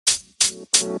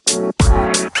All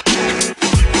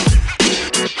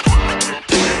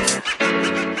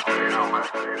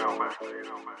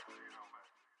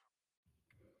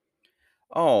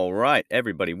right,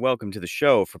 everybody, welcome to the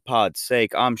show. For Pod's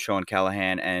sake, I'm Sean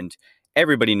Callahan, and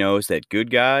everybody knows that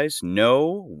good guys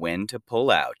know when to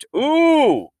pull out.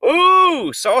 Ooh,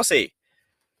 saucy.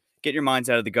 Get your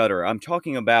minds out of the gutter. I'm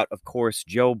talking about, of course,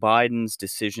 Joe Biden's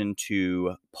decision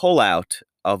to pull out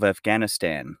of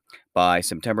Afghanistan by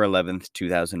September 11th,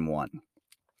 2001.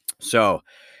 So,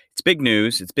 it's big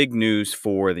news. It's big news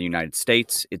for the United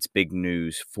States. It's big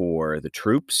news for the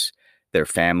troops, their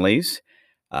families,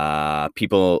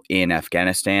 people in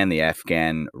Afghanistan, the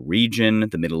Afghan region,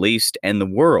 the Middle East, and the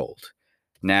world.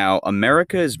 Now,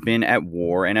 America has been at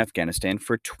war in Afghanistan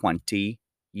for 20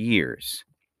 years.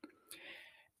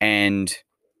 And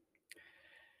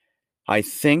I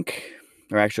think,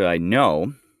 or actually I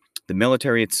know, the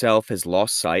military itself has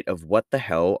lost sight of what the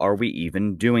hell are we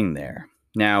even doing there.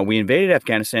 Now, we invaded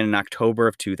Afghanistan in October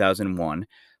of 2001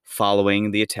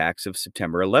 following the attacks of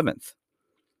September 11th.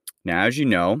 Now, as you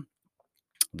know,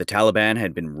 the Taliban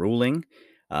had been ruling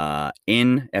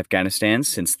in Afghanistan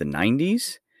since the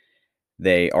 90s.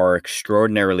 They are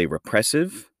extraordinarily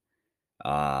repressive.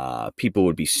 People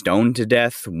would be stoned to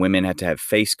death. Women had to have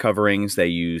face coverings. They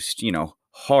used,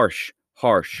 harsh,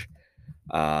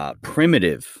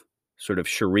 primitive sort of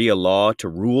Sharia law to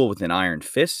rule with an iron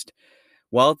fist,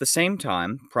 while at the same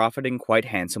time profiting quite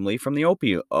handsomely from the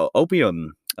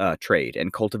opium trade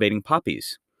and cultivating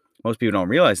poppies. Most people don't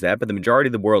realize that, but the majority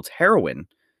of the world's heroin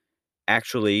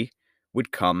actually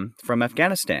would come from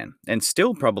Afghanistan, and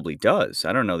still probably does.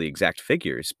 I don't know the exact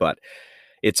figures, but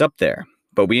it's up there.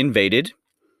 But we invaded,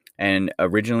 and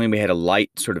originally we had a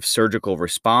light sort of surgical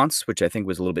response, which I think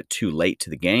was a little bit too late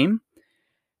to the game.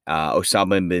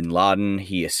 Osama bin Laden,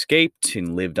 he escaped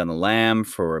and lived on the lam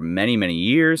for many, many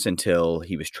years until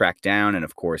he was tracked down and,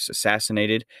 of course,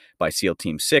 assassinated by SEAL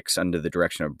Team 6 under the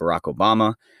direction of Barack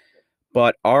Obama.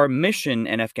 But our mission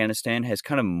in Afghanistan has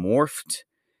kind of morphed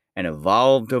and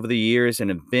evolved over the years, and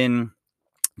it's been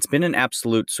an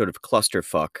absolute sort of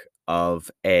clusterfuck of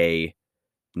a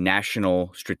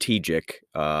national strategic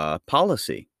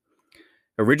policy.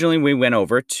 Originally, we went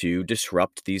over to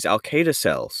disrupt these Al-Qaeda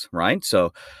cells, right?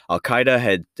 So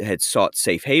Al-Qaeda had sought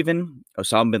safe haven.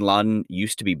 Osama bin Laden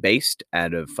used to be based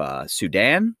out of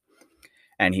Sudan,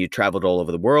 and he had traveled all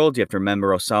over the world. You have to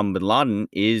remember Osama bin Laden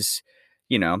is,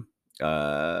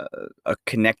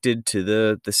 connected to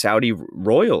the Saudi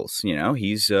royals.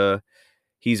 He's up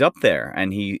there,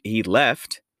 and he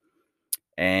left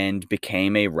and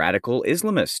became a radical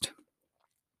Islamist.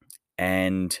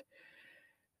 And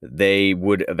they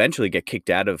would eventually get kicked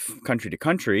out of country to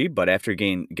country, but after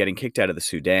getting kicked out of the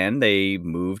Sudan, they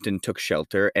moved and took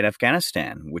shelter in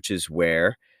Afghanistan, which is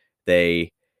where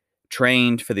they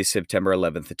trained for the September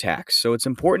 11th attacks. So it's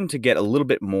important to get a little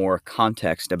bit more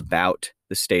context about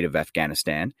the state of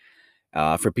Afghanistan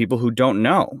for people who don't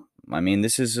know. I mean,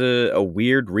 this is a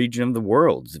weird region of the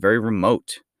world. It's very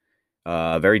remote,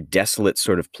 very desolate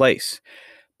sort of place.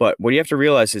 But what you have to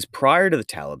realize is prior to the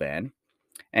Taliban,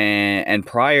 and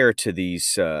prior to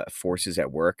these forces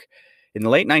at work, in the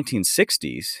late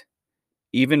 1960s,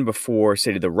 even before,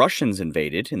 say, the Russians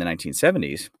invaded in the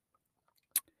 1970s,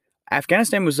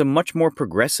 Afghanistan was a much more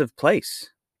progressive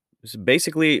place. It was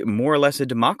basically more or less a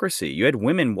democracy. You had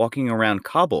women walking around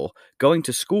Kabul, going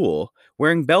to school,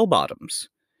 wearing bell-bottoms,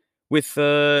 with,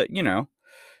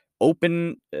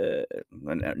 open,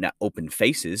 not open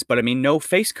faces, but I mean, no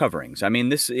face coverings. I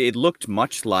mean, it looked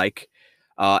much like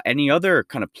any other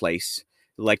kind of place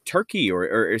like Turkey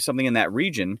or something in that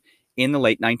region in the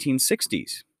late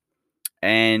 1960s.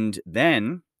 And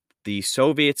then the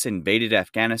Soviets invaded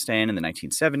Afghanistan in the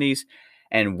 1970s,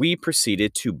 and we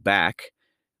proceeded to back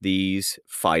these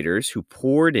fighters who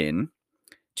poured in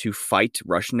to fight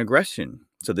Russian aggression.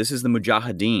 So this is the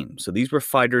Mujahideen. So these were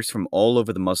fighters from all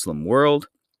over the Muslim world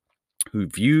who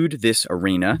viewed this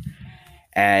arena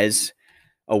as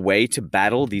a way to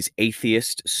battle these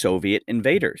atheist Soviet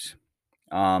invaders.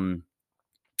 And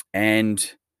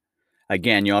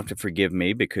again, you'll have to forgive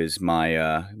me because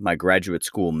my graduate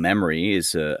school memory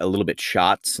is a little bit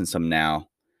shot since I'm now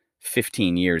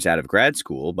 15 years out of grad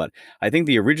school. But I think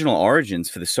the original origins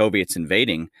for the Soviets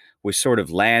invading was sort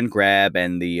of land grab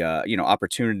and the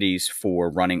opportunities for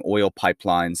running oil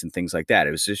pipelines and things like that.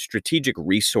 It was a strategic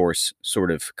resource sort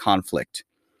of conflict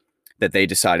that they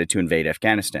decided to invade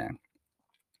Afghanistan.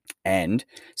 And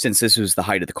since this was the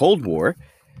height of the Cold War,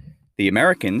 the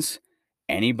Americans,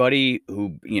 anybody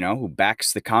who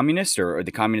backs the communists or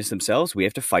the communists themselves, we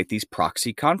have to fight these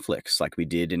proxy conflicts like we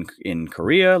did in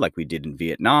Korea, like we did in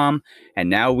Vietnam. And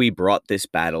now we brought this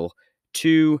battle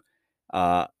to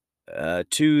uh,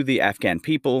 to the Afghan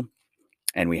people,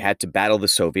 and we had to battle the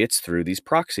Soviets through these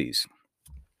proxies,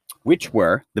 which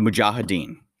were the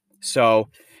Mujahideen. So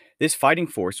this fighting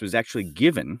force was actually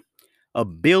given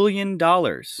 $1 billion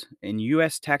in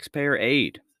U.S. taxpayer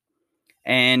aid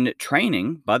and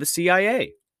training by the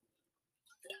CIA.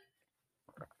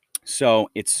 So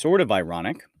it's sort of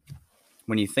ironic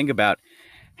when you think about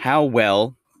how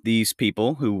well these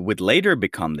people who would later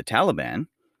become the Taliban,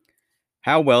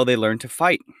 how well they learned to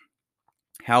fight,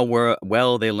 how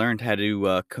well they learned how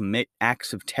to commit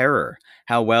acts of terror,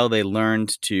 how well they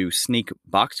learned to sneak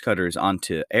box cutters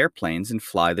onto airplanes and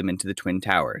fly them into the Twin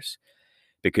Towers.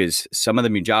 Because some of the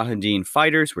Mujahideen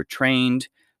fighters were trained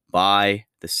by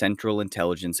the Central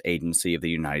Intelligence Agency of the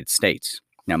United States.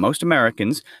 Now, most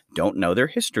Americans don't know their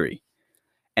history.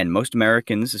 And most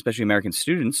Americans, especially American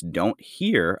students, don't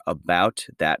hear about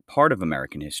that part of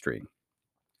American history.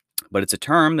 But it's a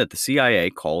term that the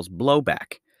CIA calls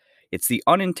blowback. It's the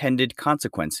unintended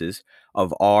consequences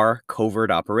of our covert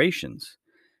operations,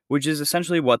 which is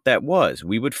essentially what that was.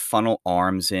 We would funnel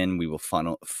arms in, we will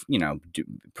funnel,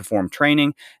 perform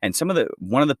training, and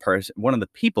one of the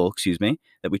people,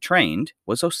 that we trained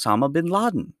was Osama bin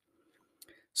Laden.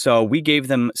 So we gave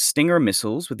them Stinger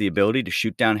missiles with the ability to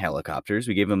shoot down helicopters.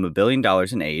 We gave them $1 billion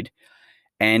in aid,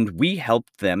 and we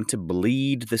helped them to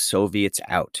bleed the Soviets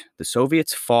out. The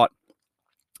Soviets fought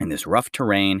in this rough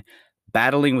terrain,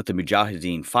 battling with the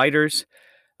Mujahideen fighters.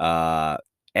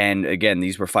 And again,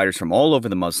 these were fighters from all over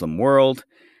the Muslim world,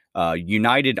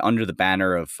 united under the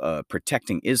banner of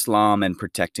protecting Islam and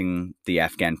protecting the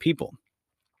Afghan people.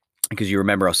 Because you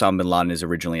remember, Osama bin Laden is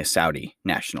originally a Saudi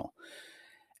national.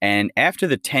 And after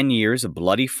the 10 years of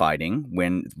bloody fighting,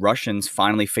 when Russians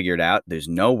finally figured out there's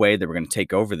no way that we're going to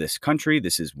take over this country,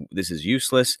 this is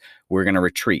useless, we're going to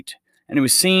retreat. And it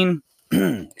was seen,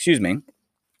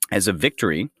 as a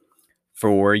victory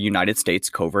for United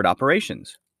States covert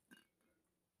operations.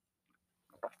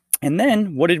 And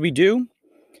then what did we do?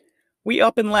 We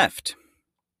up and left.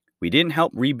 We didn't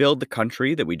help rebuild the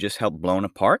country that we just helped blown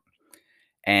apart.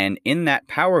 And in that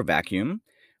power vacuum,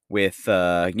 with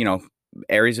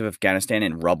areas of Afghanistan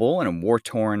in rubble and a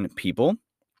war-torn people,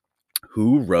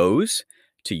 who rose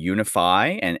to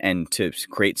unify and to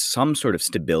create some sort of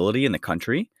stability in the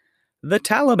country? The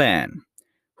Taliban,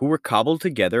 who were cobbled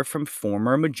together from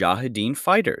former Mujahideen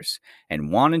fighters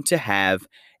and wanted to have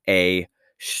a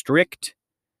strict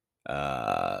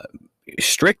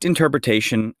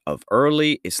interpretation of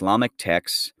early Islamic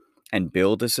texts and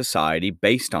build a society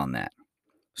based on that.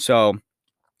 So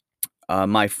I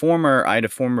had a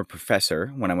former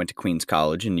professor when I went to Queens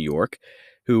College in New York,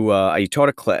 who I taught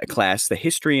a class, The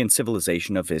History and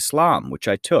Civilization of Islam, which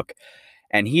I took.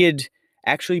 And he had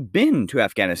actually been to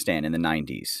Afghanistan in the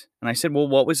 90s. And I said, well,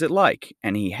 what was it like?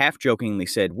 And he half-jokingly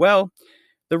said, well,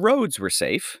 the roads were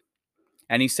safe.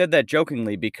 And he said that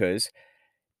jokingly because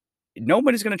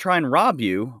nobody's going to try and rob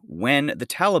you when the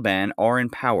Taliban are in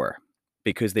power,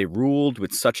 because they ruled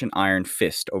with such an iron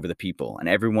fist over the people, and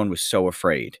everyone was so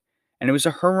afraid. And it was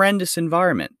a horrendous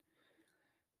environment.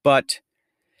 But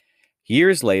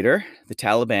years later, the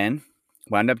Taliban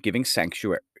wound up giving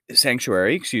sanctuary,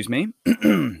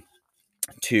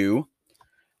 to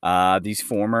these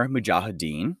former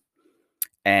Mujahideen,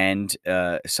 and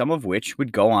some of which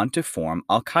would go on to form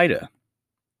Al-Qaeda.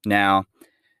 Now,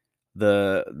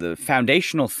 the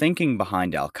foundational thinking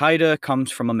behind Al-Qaeda comes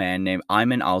from a man named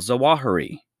Ayman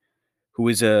al-Zawahiri, who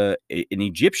is an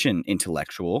Egyptian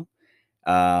intellectual,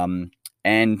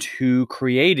 and who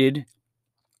created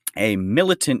a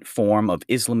militant form of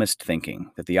Islamist thinking.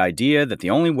 That the idea that the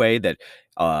only way that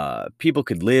people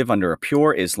could live under a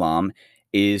pure Islam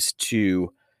is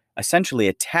to essentially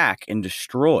attack and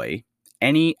destroy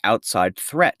any outside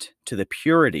threat to the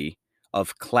purity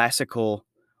of classical,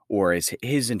 or is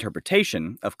his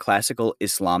interpretation of classical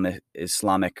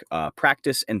Islamic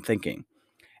practice and thinking.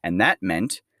 And that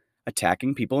meant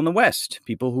attacking people in the West,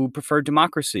 people who prefer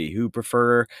democracy, who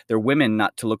prefer their women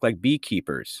not to look like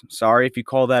beekeepers. Sorry if you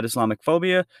call that Islamic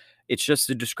phobia. It's just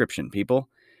a description, people.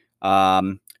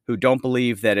 Who don't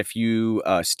believe that if you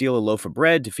steal a loaf of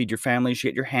bread to feed your family, you should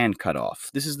get your hand cut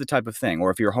off. This is the type of thing. Or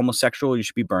if you're homosexual, you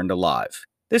should be burned alive.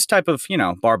 This type of,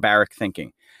 barbaric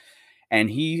thinking.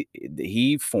 And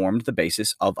he formed the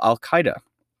basis of Al-Qaeda.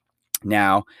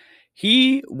 Now,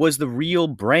 he was the real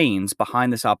brains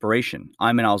behind this operation,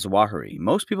 Ayman al-Zawahiri.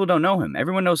 Most people don't know him.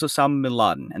 Everyone knows Osama bin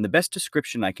Laden. And the best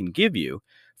description I can give you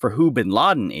for who bin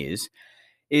Laden is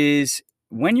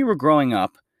when you were growing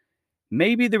up,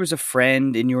 maybe there was a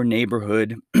friend in your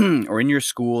neighborhood or in your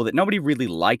school that nobody really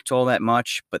liked all that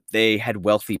much, but they had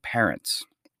wealthy parents.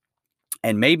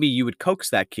 And maybe you would coax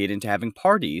that kid into having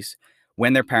parties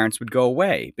when their parents would go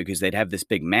away because they'd have this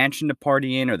big mansion to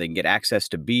party in, or they can get access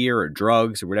to beer or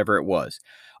drugs or whatever it was.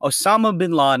 Osama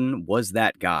bin Laden was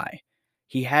that guy.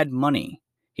 He had money,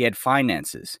 he had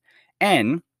finances,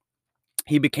 and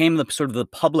he became the sort of the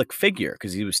public figure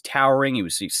because he was towering. He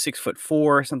was 6'4"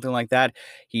 or something like that.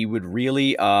 He would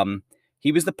really,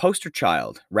 he was the poster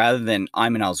child rather than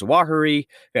Ayman al-Zawahiri,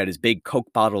 who had his big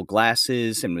Coke bottle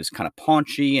glasses and was kind of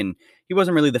paunchy. And he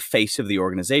wasn't really the face of the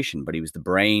organization, but he was the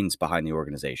brains behind the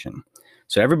organization.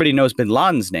 So everybody knows bin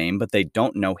Laden's name, but they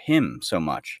don't know him so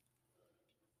much.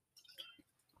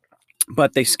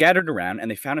 But they scattered around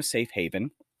and they found a safe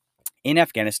haven in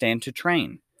Afghanistan to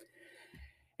train.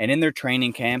 And in their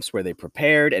training camps where they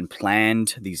prepared and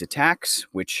planned these attacks,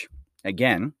 which,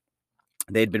 again,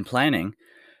 they'd been planning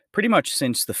pretty much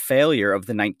since the failure of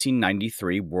the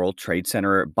 1993 World Trade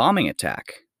Center bombing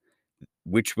attack,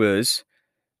 which was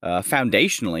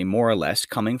foundationally more or less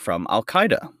coming from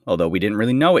Al-Qaeda, although we didn't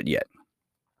really know it yet,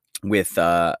 with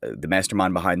the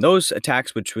mastermind behind those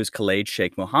attacks, which was Khalid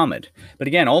Sheikh Mohammed. But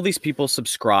again, all these people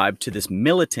subscribed to this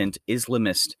militant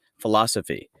Islamist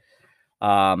philosophy.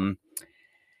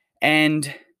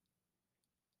 And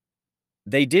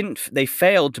they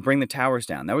failed to bring the towers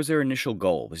down. That was their initial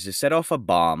goal, was to set off a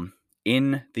bomb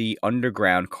in the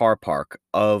underground car park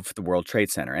of the World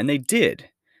Trade Center. And they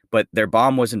did, but their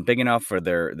bomb wasn't big enough, or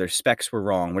their specs were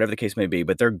wrong, whatever the case may be.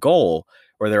 But their goal,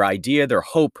 or their idea, their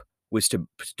hope, was to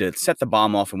set the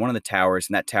bomb off in one of the towers,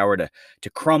 and that tower to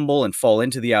crumble and fall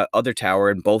into the other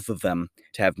tower, and both of them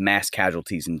to have mass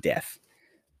casualties and death.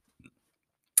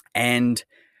 And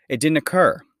it didn't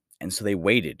occur. And so they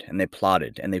waited, and they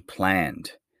plotted, and they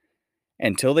planned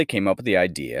until they came up with the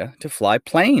idea to fly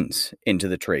planes into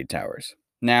the trade towers.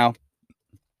 Now,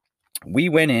 we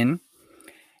went in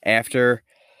after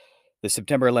the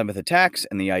September 11th attacks,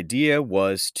 and the idea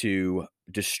was to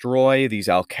destroy these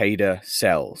Al-Qaeda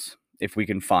cells, if we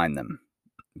can find them.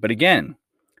 But again,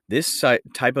 this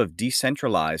type of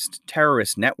decentralized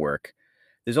terrorist network,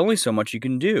 there's only so much you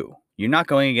can do. You're not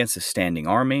going against a standing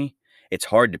army. It's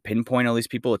hard to pinpoint all these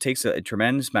people. It takes a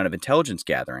tremendous amount of intelligence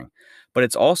gathering. But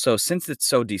it's also, since it's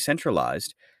so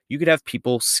decentralized, you could have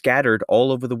people scattered all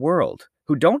over the world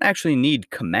who don't actually need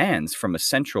commands from a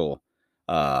central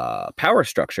power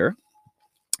structure.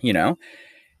 You know,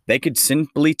 they could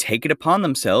simply take it upon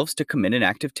themselves to commit an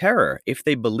act of terror if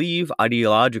they believe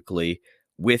ideologically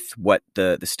with what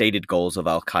the stated goals of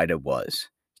Al-Qaeda was,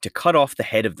 to cut off the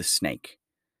head of the snake.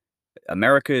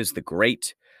 America is the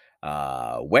great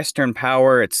Western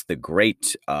power. It's the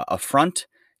great affront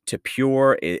to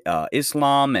pure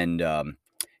Islam and,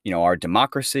 our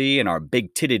democracy and our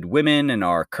big-titted women and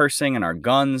our cursing and our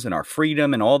guns and our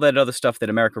freedom and all that other stuff that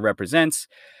America represents.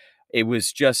 It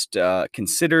was just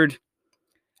considered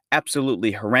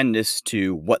absolutely horrendous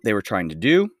to what they were trying to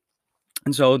do.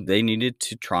 And so they needed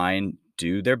to try and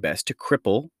do their best to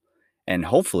cripple and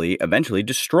hopefully eventually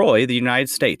destroy the United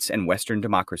States and Western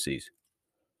democracies.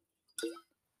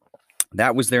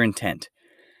 That was their intent.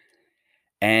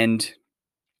 And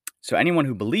so anyone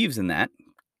who believes in that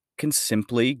can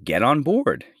simply get on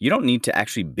board. You don't need to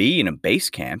actually be in a base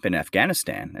camp in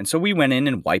Afghanistan. And so we went in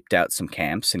and wiped out some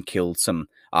camps and killed some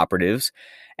operatives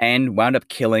and wound up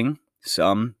killing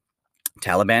some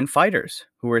Taliban fighters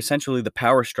who were essentially the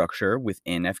power structure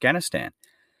within Afghanistan.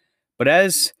 But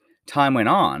as time went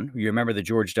on, you remember the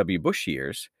George W. Bush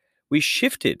years, we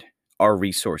shifted our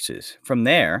resources from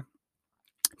there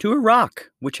to Iraq,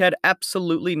 which had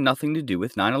absolutely nothing to do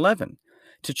with 9/11,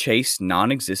 to chase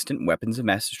non-existent weapons of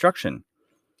mass destruction.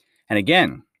 And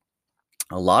again,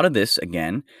 a lot of this,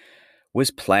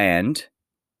 was planned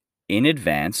in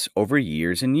advance over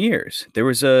years and years. There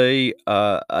was a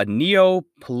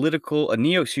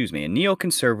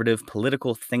neoconservative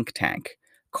political think tank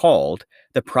called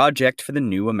the Project for the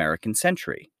New American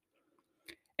Century.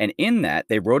 And in that,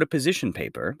 they wrote a position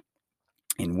paper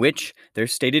in which their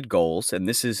stated goals, and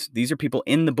these are people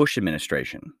in the Bush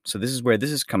administration, so this is where this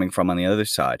is coming from on the other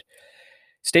side.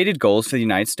 Stated goals for the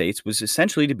United States was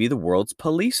essentially to be the world's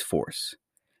police force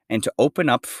and to open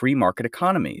up free market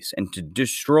economies and to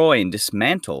destroy and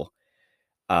dismantle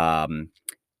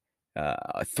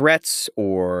threats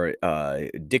or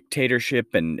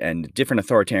dictatorship and different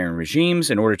authoritarian regimes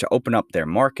in order to open up their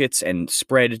markets and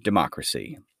spread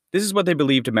democracy. This is what they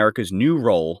believed America's new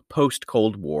role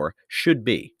post-Cold War should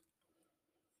be.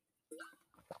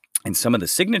 And some of the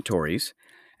signatories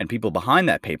and people behind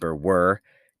that paper were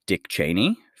Dick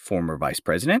Cheney, former vice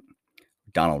president,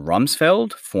 Donald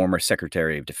Rumsfeld, former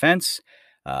Secretary of Defense,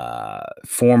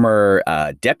 former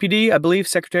Deputy, I believe,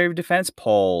 Secretary of Defense,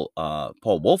 Paul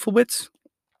Wolfowitz.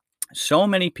 So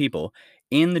many people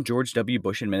in the George W.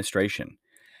 Bush administration.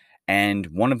 And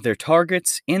one of their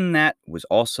targets in that was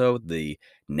also the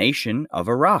nation of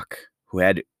Iraq, who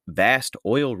had vast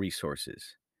oil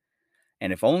resources.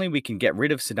 And if only we can get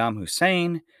rid of Saddam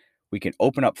Hussein, we can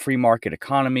open up free market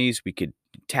economies, we could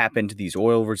tap into these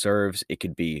oil reserves. It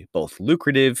could be both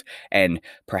lucrative and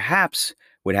perhaps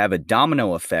would have a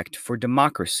domino effect for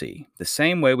democracy. The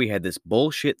same way we had this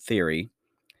bullshit theory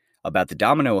about the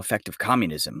domino effect of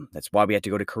communism. That's why we had to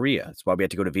go to Korea. That's why we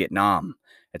had to go to Vietnam.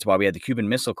 That's why we had the Cuban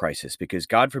Missile Crisis. Because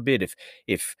God forbid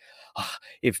if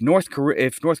North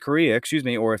Korea,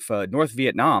 or if North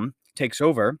Vietnam takes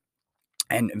over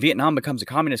and Vietnam becomes a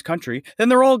communist country, then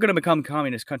they're all going to become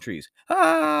communist countries.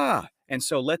 And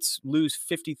so let's lose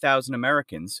 50,000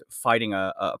 Americans fighting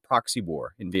a proxy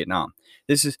war in Vietnam.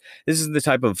 This is the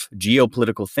type of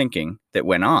geopolitical thinking that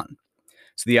went on.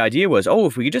 So the idea was,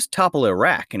 if we could just topple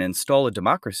Iraq and install a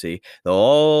democracy, they'll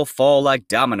all fall like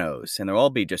dominoes, and they'll all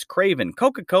be just craving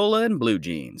Coca-Cola and blue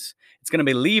jeans. It's going to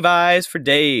be Levi's for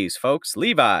days, folks.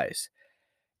 Levi's.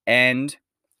 And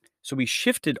so we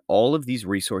shifted all of these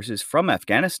resources from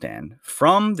Afghanistan,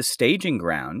 from the staging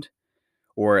ground,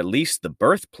 or at least the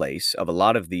birthplace of a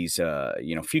lot of these,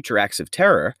 future acts of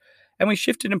terror, and we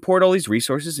shifted and poured all these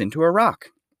resources into Iraq.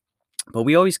 But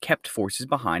we always kept forces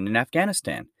behind in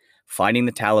Afghanistan, fighting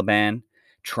the Taliban,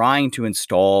 trying to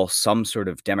install some sort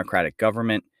of democratic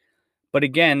government, but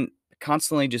again,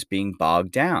 constantly just being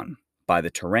bogged down by the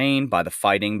terrain, by the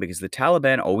fighting, because the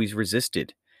Taliban always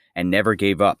resisted and never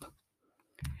gave up.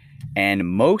 And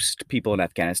most people in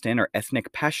Afghanistan are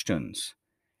ethnic Pashtuns.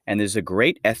 And there's a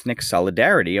great ethnic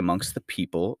solidarity amongst the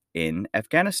people in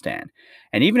Afghanistan.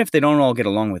 And even if they don't all get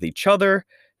along with each other,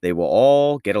 they will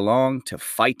all get along to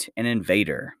fight an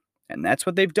invader. And that's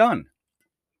what they've done.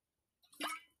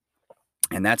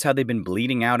 And that's how they've been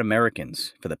bleeding out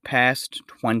Americans for the past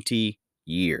 20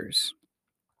 years.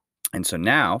 And so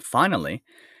now, finally,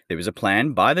 there was a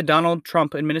plan by the Donald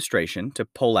Trump administration to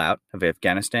pull out of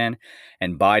Afghanistan,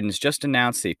 and Biden's just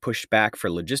announced they pushed back for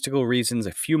logistical reasons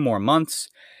a few more months,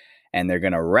 and they're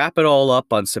going to wrap it all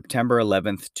up on September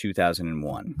 11th,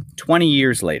 2001, 20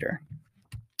 years later.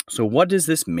 So what does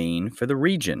this mean for the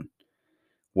region?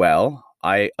 Well,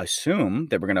 I assume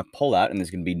that we're going to pull out and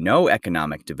there's going to be no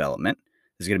economic development.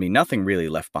 There's going to be nothing really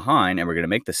left behind, and we're going to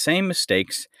make the same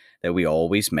mistakes that we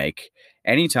always make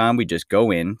anytime we just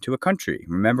go into a country.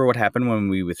 Remember what happened when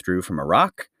we withdrew from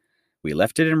Iraq? We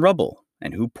left it in rubble.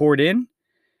 And who poured in?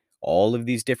 All of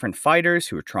these different fighters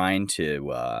who were trying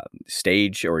to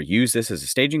stage or use this as a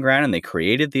staging ground, and they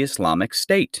created the Islamic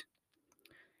State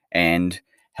and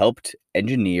helped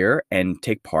engineer and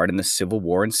take part in the civil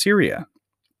war in Syria.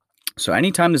 So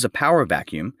anytime there's a power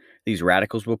vacuum, these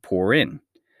radicals will pour in.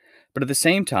 But at the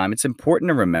same time, it's important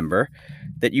to remember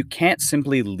that you can't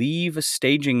simply leave a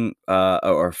staging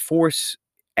or force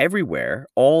everywhere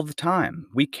all the time.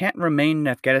 We can't remain in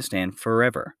Afghanistan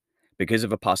forever because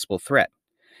of a possible threat.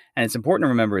 And it's important to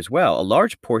remember as well, a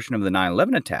large portion of the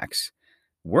 9/11 attacks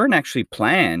weren't actually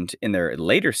planned in their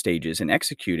later stages and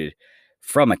executed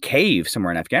from a cave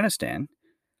somewhere in Afghanistan.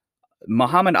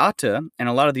 Mohammed Atta and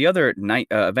a lot of the other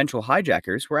eventual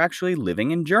hijackers were actually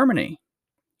living in Germany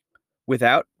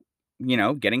without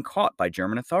getting caught by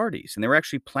German authorities. And they were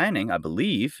actually planning, I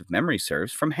believe, if memory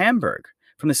serves, from Hamburg,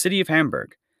 from the city of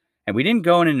Hamburg. And we didn't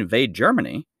go in and invade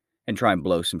Germany and try and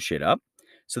blow some shit up.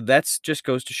 So that just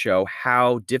goes to show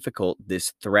how difficult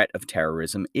this threat of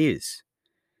terrorism is.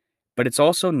 But it's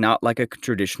also not like a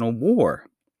traditional war.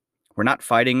 We're not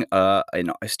fighting a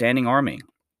standing army.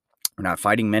 We're not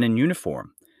fighting men in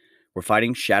uniform. We're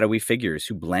fighting shadowy figures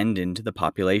who blend into the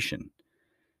population.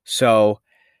 So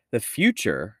the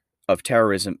future of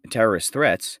terrorist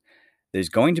threats, there's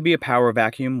going to be a power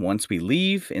vacuum once we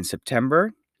leave in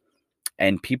September,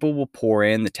 and people will pour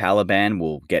in. The Taliban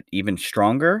will get even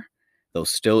stronger. They'll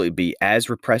still be as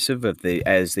repressive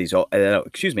as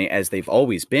they've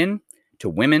always been to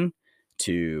women,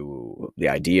 to the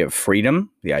idea of freedom,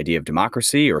 the idea of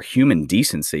democracy or human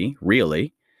decency,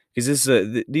 really, because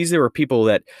these are people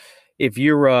that if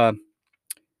you're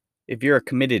a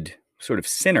committed sort of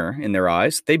sinner in their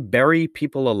eyes, they bury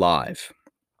people alive.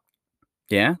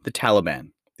 Yeah, the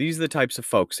Taliban. These are the types of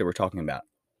folks that we're talking about.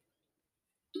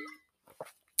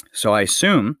 So I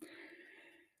assume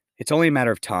it's only a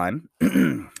matter of time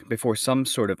before some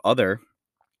sort of other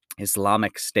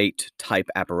Islamic State type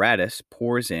apparatus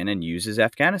pours in and uses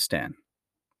Afghanistan.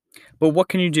 But what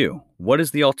can you do? What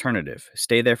is the alternative?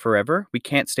 Stay there forever? We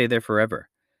can't stay there forever.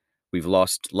 We've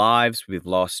lost lives. We've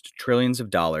lost trillions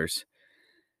of dollars.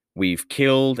 We've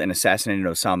killed and assassinated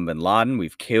Osama bin Laden.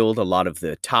 We've killed a lot of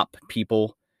the top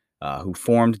people who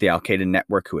formed the Al-Qaeda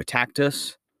network who attacked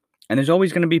us. And there's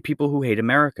always going to be people who hate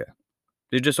America.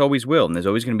 There just always will. And there's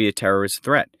always going to be a terrorist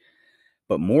threat.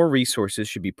 But more resources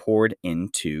should be poured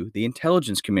into the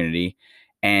intelligence community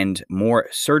and more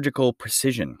surgical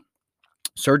precision,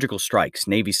 surgical strikes,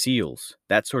 Navy SEALs,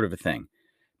 that sort of a thing.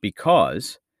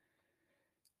 Because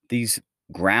these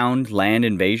ground land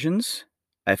invasions,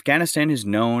 Afghanistan is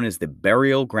known as the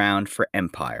burial ground for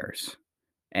empires.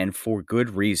 And for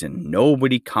good reason.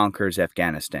 Nobody conquers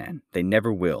Afghanistan. They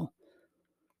never will.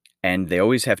 And they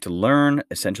always have to learn,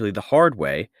 essentially the hard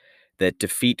way, that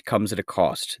defeat comes at a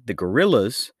cost. The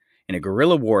guerrillas, in a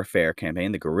guerrilla warfare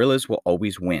campaign, the guerrillas will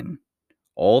always win.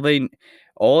 All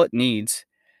it needs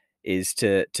is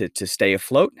to stay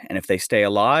afloat, and if they stay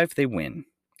alive, they win.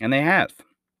 And they have.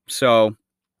 So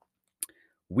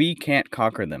we can't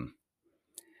conquer them.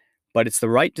 But it's the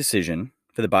right decision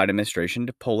for the Biden administration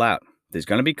to pull out. There's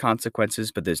going to be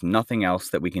consequences, but there's nothing else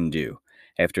that we can do.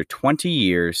 After 20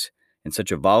 years in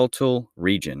such a volatile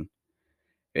region,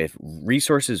 if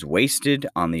resources wasted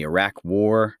on the Iraq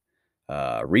war,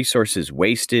 resources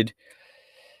wasted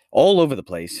all over the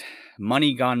place,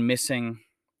 money gone missing,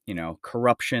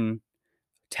 corruption,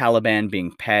 Taliban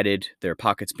being padded, their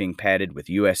pockets being padded with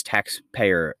U.S.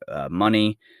 taxpayer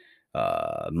money,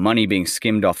 money being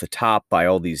skimmed off the top by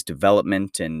all these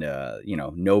development and,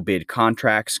 no bid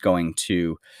contracts going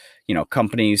to,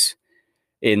 companies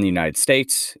in the United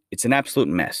States. It's an absolute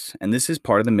mess. And this is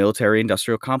part of the military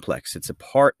industrial complex. It's a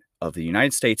part of the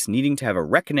United States needing to have a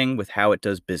reckoning with how it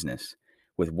does business,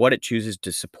 with what it chooses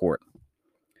to support.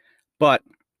 But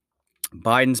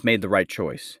Biden's made the right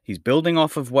choice. He's building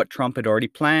off of what Trump had already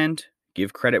planned.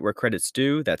 Give credit where credit's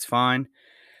due. That's fine.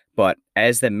 But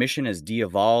as the mission has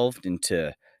de-evolved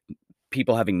into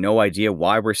people having no idea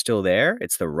why we're still there,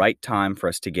 it's the right time for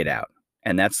us to get out.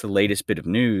 And that's the latest bit of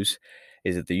news,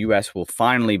 is that the U.S. will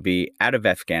finally be out of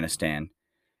Afghanistan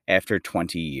after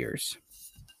 20 years.